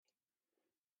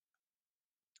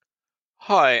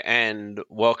Hi, and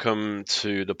welcome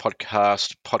to the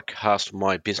Podcast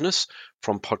My Business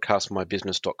from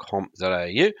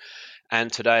podcastmybusiness.com.au.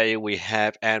 And today we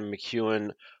have Anne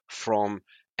McEwen from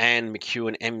Anne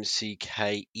McEwen,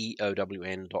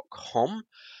 MCKEOWN.com.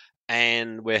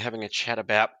 And we're having a chat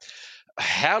about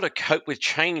how to cope with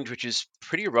change, which is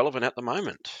pretty relevant at the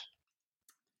moment.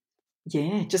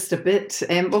 Yeah, just a bit.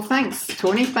 Well, thanks,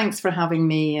 Tony. Thanks for having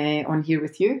me on here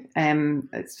with you. I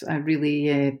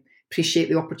really appreciate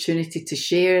the opportunity to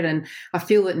share, and I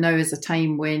feel that now is a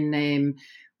time when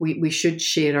we should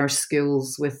share our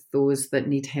skills with those that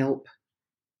need help.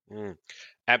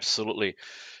 Absolutely.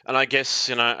 And I guess,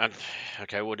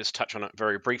 okay, we'll just touch on it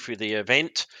very briefly. The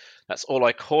event, that's all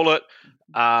I call it.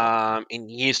 In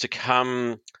years to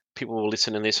come, people will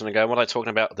listen and listen and go, what are they talking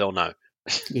about? They'll know.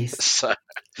 Yes. So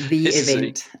the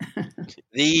event.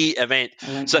 The event.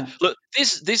 So that. look,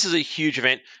 this is a huge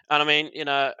event. And I mean,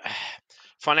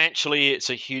 financially it's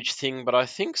a huge thing, but I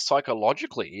think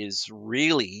psychologically is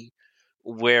really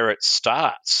where it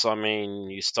starts. I mean,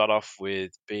 you start off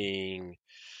with being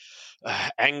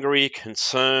angry,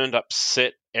 concerned,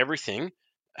 upset, everything.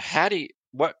 How do you,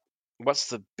 what's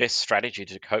the best strategy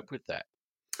to cope with that?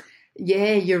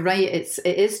 Yeah, you're right. It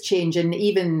is changing.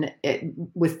 Even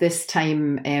with this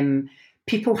time,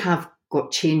 people have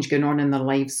got change going on in their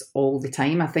lives all the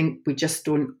time. I think we just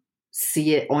don't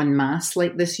see it en masse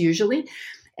like this usually.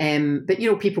 But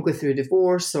people go through a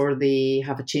divorce, or they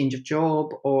have a change of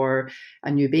job, or a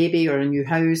new baby, or a new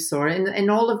house, and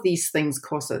all of these things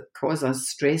cause us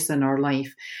stress in our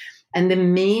life. And the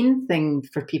main thing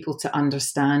for people to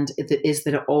understand is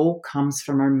that it all comes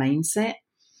from our mindset.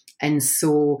 And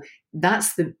so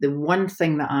that's the one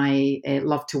thing that I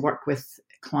love to work with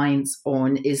clients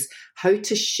on, is how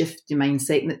to shift your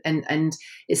mindset. And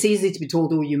it's easy to be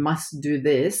told, oh, you must do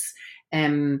this.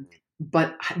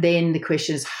 But then the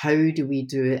question is, how do we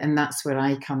do it? And that's where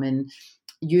I come in,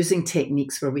 using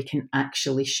techniques where we can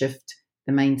actually shift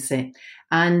the mindset.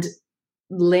 And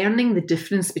learning the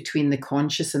difference between the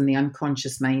conscious and the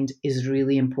unconscious mind is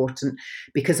really important,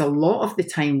 because a lot of the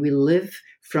time we live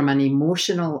from an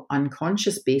emotional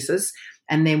unconscious basis,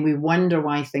 and then we wonder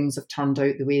why things have turned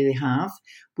out the way they have.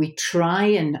 We try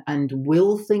and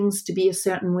will things to be a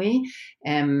certain way,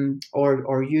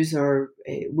 or use our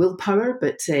willpower.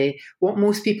 But what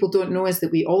most people don't know is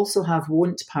that we also have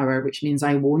won't power, which means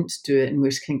I won't do it, and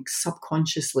we're kind of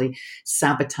subconsciously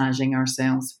sabotaging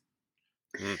ourselves.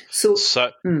 So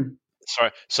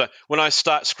when I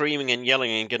start screaming and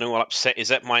yelling and getting all upset, is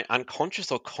that my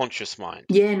unconscious or conscious mind?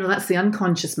 Yeah, no, that's the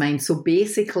unconscious mind. So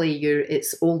basically,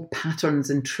 it's old patterns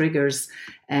and triggers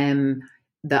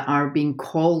that are being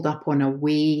called up on a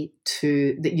way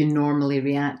that you normally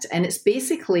react, and it's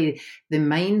basically the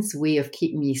mind's way of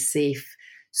keeping you safe.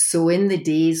 So in the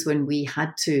days when we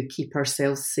had to keep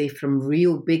ourselves safe from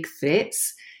real big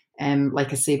threats,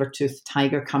 like a saber-toothed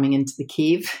tiger coming into the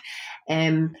cave.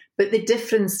 But the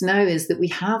difference now is that we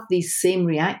have these same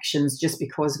reactions just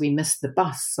because we missed the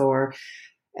bus, or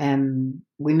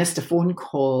we missed a phone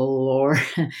call,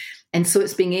 and so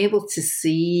it's being able to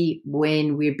see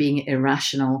when we're being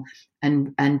irrational,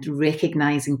 and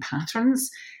recognizing patterns,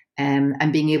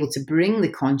 and being able to bring the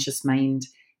conscious mind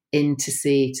in to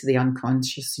say to the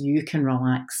unconscious, you can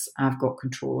relax, I've got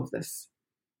control of this.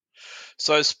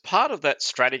 So as part of that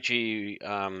strategy,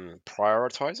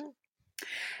 prioritizing?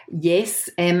 Yes,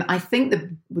 I think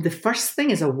the first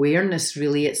thing is awareness,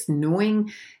 really. It's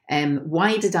knowing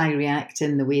why did I react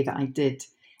in the way that I did,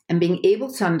 and being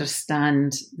able to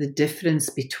understand the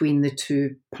difference between the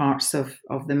two parts of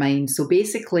the mind. So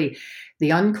basically,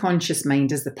 the unconscious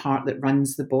mind is the part that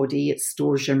runs the body. It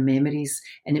stores your memories,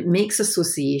 and it makes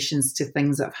associations to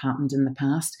things that have happened in the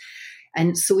past.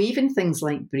 And so even things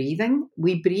like breathing,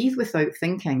 we breathe without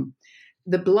thinking.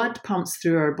 The blood pumps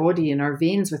through our body and our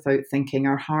veins without thinking.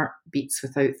 Our heart beats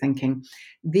without thinking.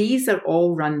 These are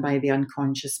all run by the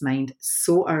unconscious mind.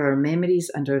 So are our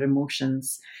memories and our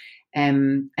emotions.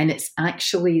 And it's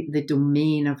actually the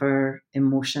domain of our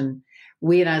emotion.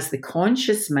 Whereas the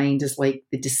conscious mind is like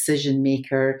the decision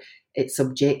maker. It's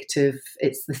objective.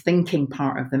 It's the thinking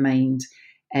part of the mind.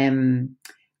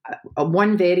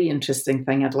 One very interesting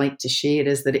thing I'd like to share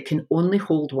is that it can only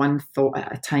hold one thought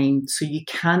at a time. So you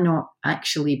cannot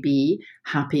actually be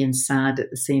happy and sad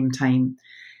at the same time.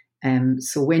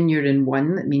 So when you're in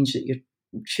one, that means that you're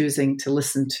choosing to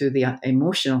listen to the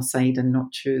emotional side and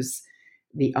not choose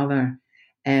the other.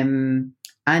 And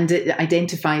it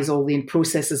identifies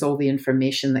processes all the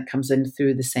information that comes in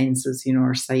through the senses,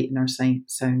 our sight and our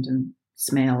sound and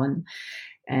smell.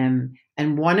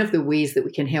 And one of the ways that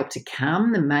we can help to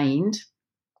calm the mind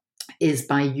is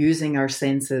by using our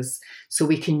senses. So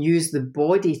we can use the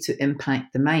body to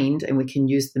impact the mind, and we can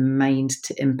use the mind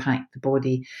to impact the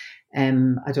body.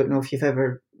 I don't know if you've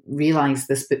ever realised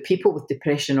this, but people with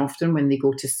depression, often when they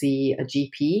go to see a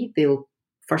GP,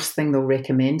 first thing they'll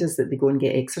recommend is that they go and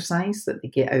get exercise, that they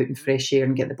get out in fresh air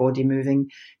and get the body moving,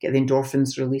 get the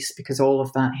endorphins released, because all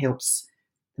of that helps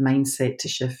the mindset to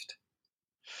shift.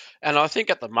 And I think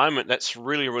at the moment that's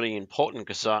really, really important,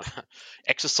 because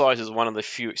exercise is one of the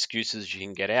few excuses you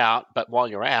can get out. But while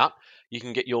you're out, you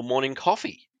can get your morning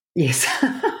coffee. Yes.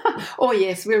 Oh,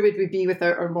 yes. Where would we be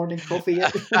without our morning coffee?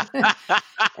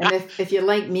 And if you're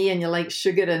like me and you like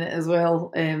sugar in it as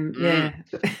well, yeah.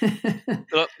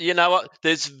 Look, you know what?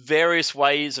 There's various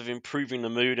ways of improving the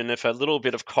mood, and if a little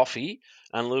bit of coffee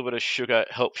and a little bit of sugar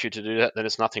helps you to do that, then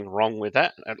there's nothing wrong with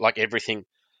that. Like everything,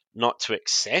 not to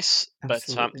excess.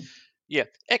 Absolutely. But yeah,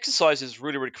 exercise is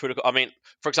really, really critical. I mean,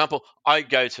 for example, I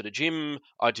go to the gym,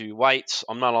 I do weights.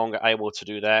 I'm no longer able to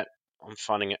do that. I'm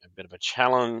finding it a bit of a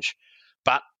challenge,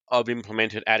 but I've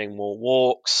implemented adding more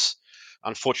walks.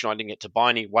 Unfortunately, I didn't get to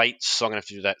buy any weights, so I'm going to have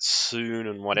to do that soon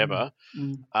and whatever.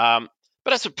 But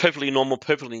that's a perfectly normal,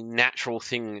 perfectly natural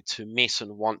thing to miss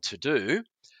and want to do.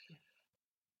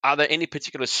 Are there any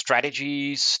particular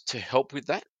strategies to help with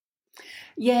that?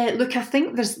 Yeah, look, I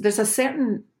think there's a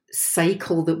certain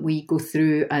cycle that we go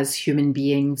through as human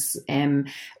beings.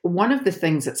 One of the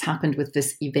things that's happened with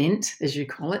this event, as you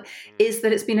call it, is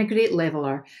that it's been a great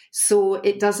leveler. So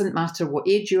it doesn't matter what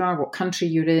age you are, what country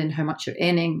you're in, how much you're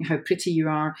earning, how pretty you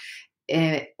are.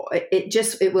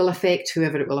 It will affect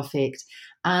whoever it will affect.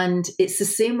 And it's the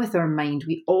same with our mind.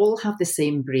 We all have the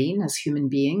same brain as human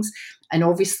beings. And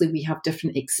obviously we have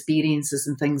different experiences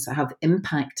and things that have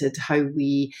impacted how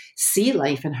we see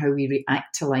life and how we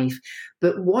react to life.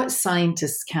 But what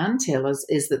scientists can tell us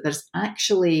is that there's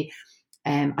actually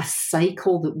a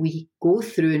cycle that we go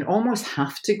through and almost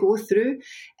have to go through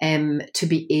to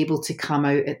be able to come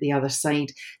out at the other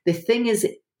side. The thing is,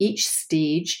 at each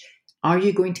stage, are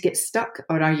you going to get stuck,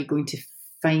 or are you going to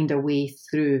find a way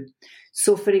through?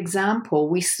 So, for example,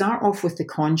 we start off with the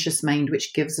conscious mind,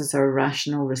 which gives us our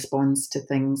rational response to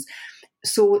things.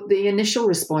 So the initial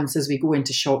response is we go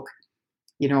into shock.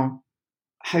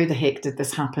 How the heck did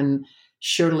this happen?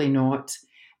 Surely not.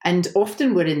 And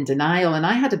often we're in denial. And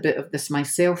I had a bit of this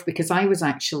myself, because I was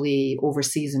actually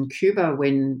overseas in Cuba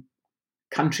when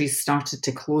countries started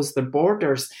to close their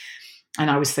borders. And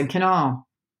I was thinking,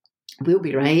 we'll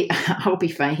be right. I'll be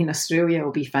fine. Australia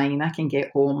will be fine. I can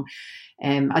get home.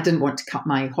 I didn't want to cut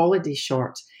my holiday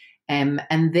short. And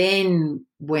then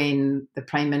when the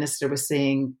Prime Minister was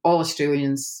saying all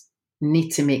Australians need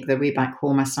to make their way back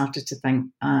home, I started to think,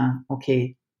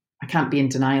 okay, I can't be in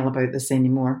denial about this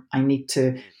anymore. I need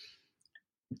to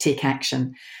take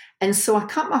action. And so I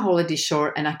cut my holiday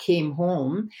short and I came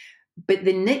home. But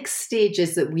the next stage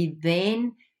is that we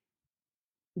then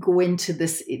go into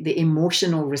the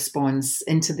emotional response,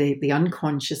 into the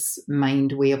unconscious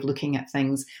mind way of looking at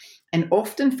things. And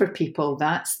often for people,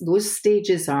 those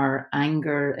stages are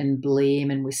anger and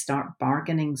blame, and we start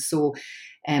bargaining. So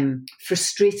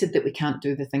frustrated that we can't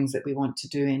do the things that we want to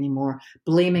do anymore,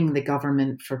 blaming the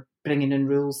government for bringing in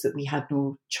rules that we had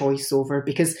no choice over,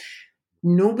 because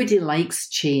nobody likes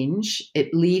change.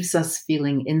 It leaves us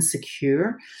feeling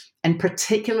insecure, and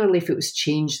particularly if it was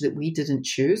change that we didn't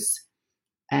choose.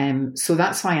 So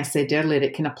that's why I said earlier,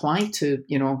 it can apply to,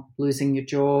 losing your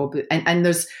job. And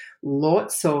there's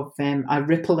lots of a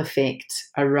ripple effect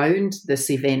around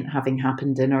this event having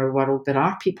happened in our world. There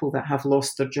are people that have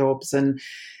lost their jobs and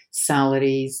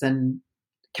salaries and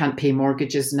can't pay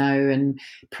mortgages now, and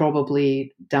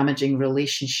probably damaging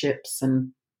relationships.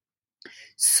 And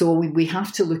so we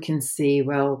have to look and say,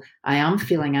 well, I am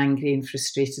feeling angry and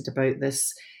frustrated about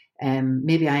this.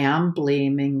 Maybe I am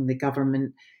blaming the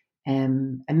government.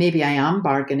 And maybe I am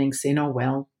bargaining, saying, oh,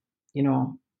 well,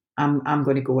 I'm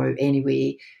going to go out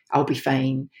anyway. I'll be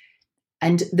fine.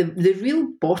 And the real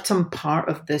bottom part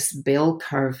of this bell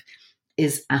curve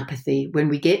is apathy. When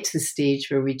we get to the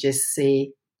stage where we just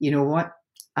say, you know what,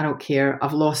 I don't care.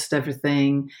 I've lost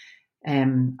everything.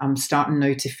 I'm starting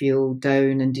now to feel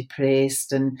down and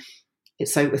depressed, and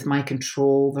it's out with my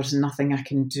control. There's nothing I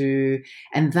can do.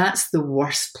 And that's the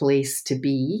worst place to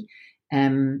be.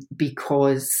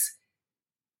 Because,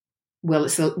 well,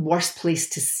 it's the worst place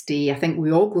to stay. I think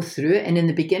we all go through it. And in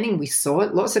the beginning, we saw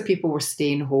it. Lots of people were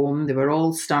staying home. They were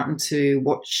all starting to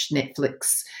watch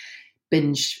Netflix,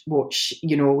 binge watch.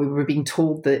 We were being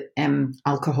told that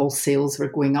alcohol sales were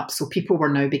going up. So people were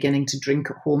now beginning to drink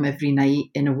at home every night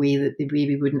in a way that they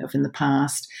maybe wouldn't have in the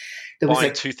past. There was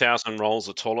Buying 2,000 rolls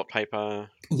of toilet paper.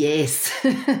 yes.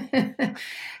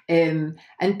 And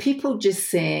people just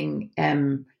saying,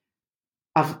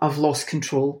 I've lost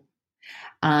control.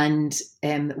 And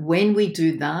when we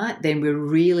do that, then we're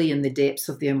really in the depths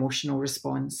of the emotional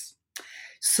response.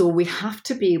 So we have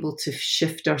to be able to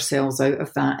shift ourselves out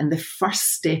of that. And the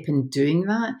first step in doing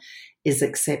that is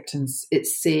acceptance.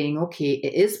 It's saying, okay,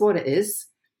 it is what it is,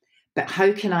 but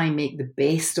how can I make the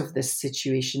best of this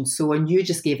situation? So, and you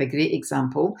just gave a great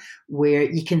example where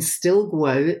you can still go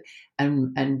out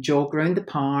and jog around the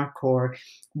park or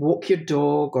walk your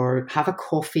dog or have a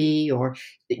coffee or,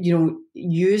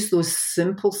 use those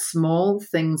simple, small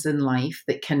things in life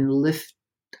that can lift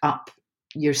up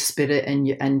your spirit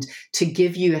and to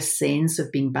give you a sense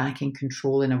of being back in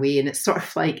control in a way. And it's sort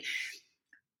of like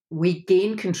we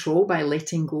gain control by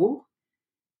letting go.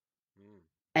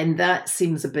 And that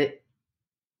seems a bit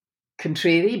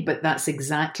contrary, but that's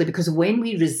exactly because when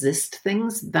we resist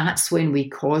things, that's when we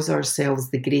cause ourselves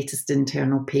the greatest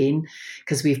internal pain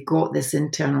because we've got this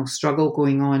internal struggle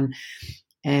going on.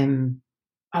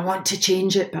 I want to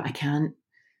change it, but I can't.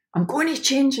 I'm going to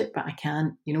change it, but I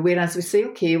can't. Whereas we say,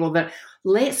 okay, well,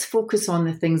 let's focus on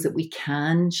the things that we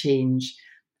can change.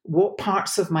 What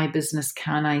parts of my business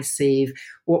can I save?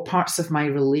 What parts of my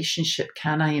relationship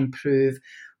can I improve?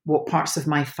 What parts of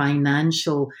my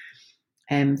financial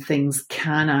things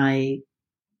can I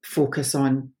focus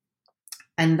on?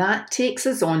 And that takes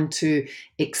us on to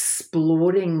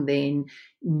exploring then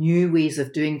new ways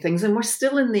of doing things. And we're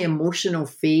still in the emotional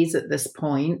phase at this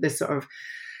point, this sort of,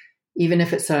 even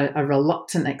if it's a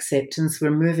reluctant acceptance,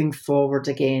 we're moving forward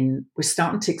again. We're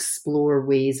starting to explore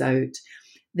ways out.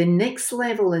 The next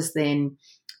level is then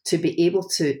to be able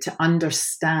to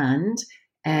understand,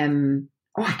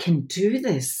 I can do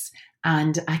this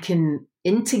and I can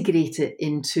integrate it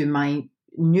into my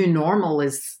new normal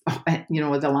is,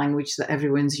 the language that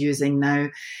everyone's using now.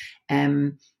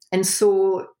 And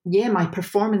so, my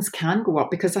performance can go up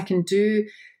because I can do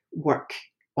work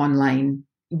online.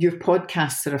 Your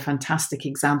podcasts are a fantastic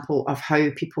example of how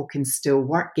people can still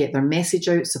work, get their message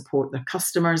out, support their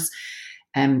customers,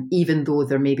 even though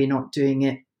they're maybe not doing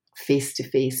it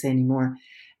face-to-face anymore.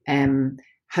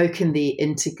 How can they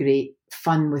integrate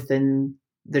fun within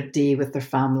their day with their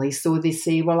family? So they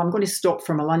say, well, I'm going to stop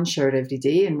for my lunch hour every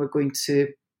day and we're going to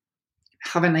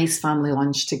have a nice family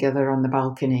lunch together on the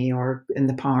balcony or in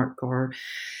the park or...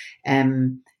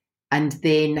 And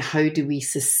then how do we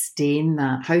sustain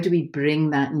that? How do we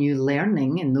bring that new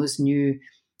learning and those new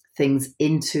things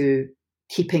into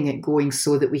keeping it going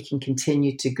so that we can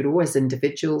continue to grow as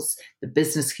individuals? The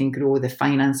business can grow, the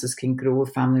finances can grow,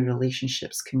 family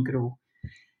relationships can grow.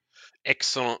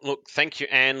 Excellent. Look, thank you,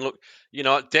 Anne. Look,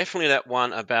 definitely that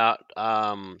one about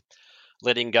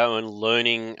letting go and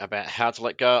learning about how to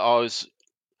let go. I was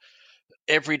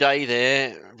every day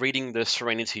there reading the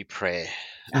Serenity Prayer.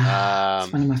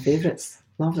 It's one of my favorites.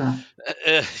 Love that.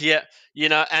 Yeah,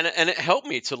 and it helped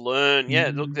me to learn.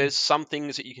 Yeah, look, there's some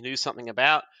things that you can do something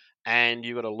about, and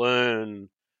you got to learn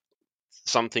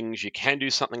some things you can do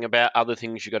something about. Other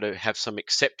things you got to have some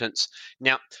acceptance.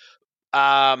 Now,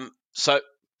 so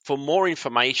for more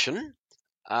information,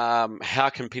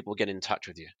 how can people get in touch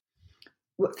with you?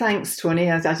 Well, thanks,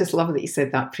 Tony. I just love that you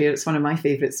said that prayer. It's one of my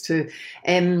favourites too.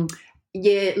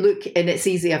 Look, and it's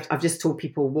easy. I've just told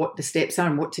people what the steps are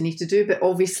and what to need to do. But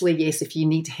obviously, yes, if you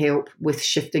need help with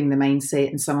shifting the mindset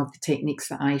and some of the techniques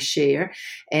that I share,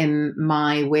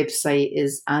 my website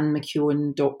is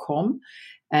annemckeown.com.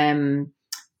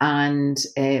 And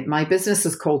my business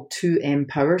is called 2M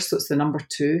Power. So it's the number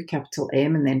 2, capital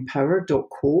M, and then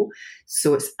power.co.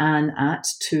 So it's Anne at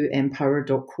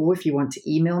 2mpower.co if you want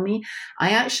to email me.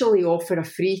 I actually offer a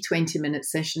free 20-minute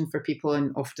session for people,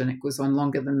 and often it goes on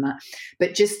longer than that.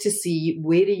 But just to see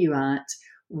where are you at,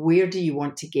 where do you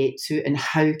want to get to, and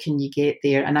how can you get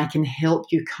there? And I can help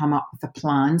you come up with a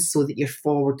plan so that you're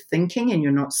forward thinking and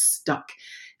you're not stuck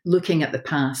looking at the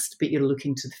past, but you're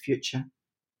looking to the future.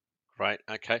 Right.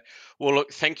 Okay. Well,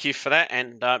 look, thank you for that.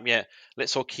 And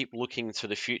let's all keep looking to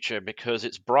the future because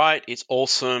it's bright, it's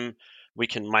awesome. We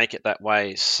can make it that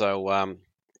way. So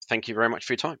thank you very much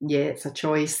for your time. Yeah, it's a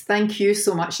choice. Thank you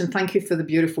so much. And thank you for the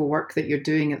beautiful work that you're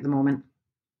doing at the moment.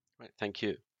 Right. Thank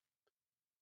you.